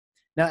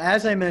Now,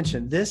 as I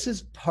mentioned, this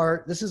is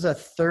a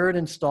third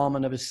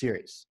installment of a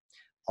series,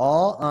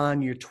 all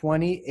on your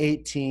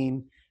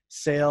 2018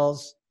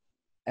 Sales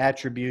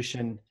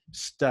Attribution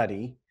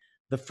Study.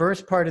 The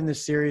first part in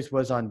this series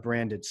was on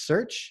branded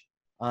search,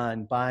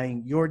 on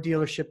buying your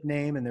dealership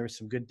name, and there was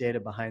some good data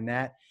behind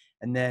that.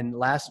 And then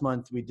last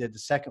month, we did the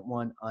second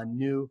one on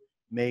new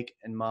make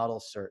and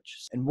model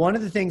search. And one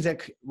of the things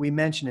that we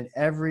mention in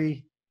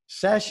every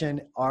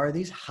session are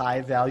these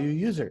high-value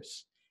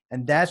users.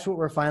 And that's what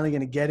we're finally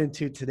going to get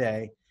into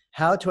today,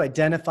 how to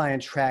identify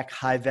and track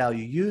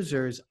high-value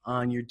users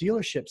on your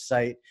dealership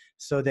site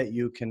so that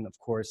you can, of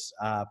course,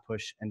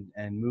 push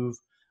and move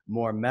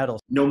more metal.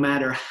 No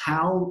matter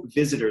how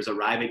visitors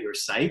arrive at your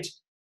site,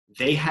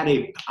 they had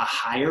a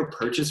higher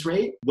purchase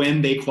rate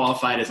when they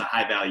qualified as a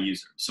high-value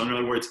user. So in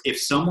other words,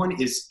 if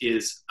someone is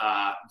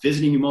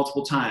visiting you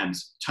multiple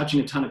times,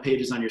 touching a ton of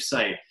pages on your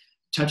site,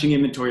 touching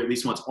inventory at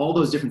least once, all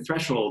those different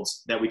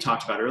thresholds that we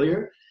talked about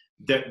earlier,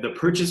 the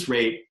purchase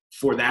rate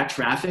for that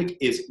traffic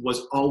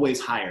was always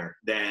higher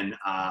than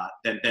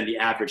the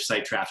average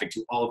site traffic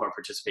to all of our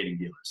participating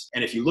dealers.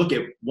 And if you look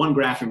at one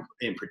graph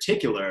in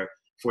particular,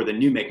 for the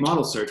new make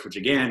model search, which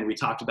again, we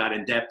talked about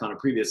in depth on a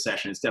previous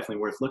session, it's definitely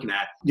worth looking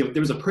at.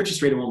 There was a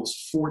purchase rate of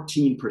almost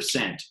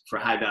 14% for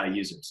high value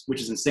users,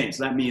 which is insane.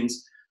 So that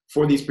means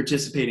for these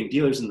participating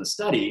dealers in the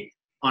study,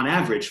 on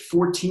average,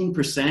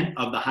 14%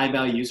 of the high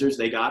value users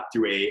they got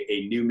through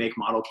a new make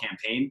model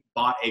campaign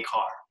bought a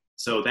car.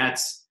 So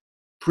that's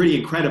pretty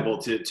incredible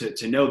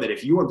to know that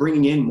if you are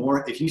bringing in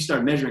more, if you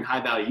start measuring high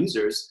value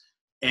users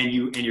and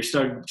you're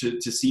starting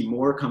to see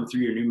more come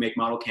through your new make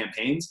model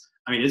campaigns,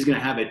 I mean, it's going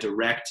to have a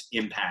direct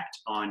impact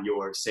on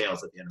your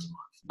sales at the end of the month.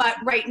 But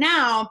right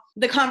now,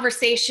 the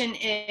conversation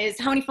is,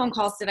 how many phone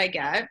calls did I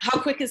get? How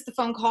quick is the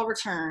phone call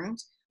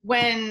returned?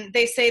 When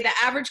they say the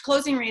average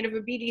closing rate of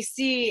a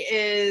BDC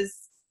is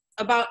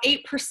about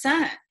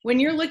 8%.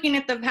 When you're looking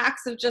at the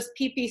packs of just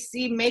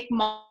PPC make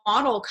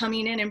model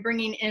coming in and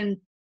bringing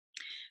in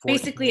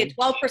basically a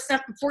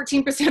 12%,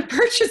 14%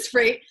 purchase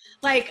rate,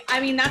 like, I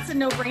mean, that's a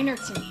no-brainer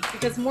to me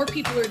because more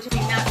people are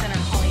doing that than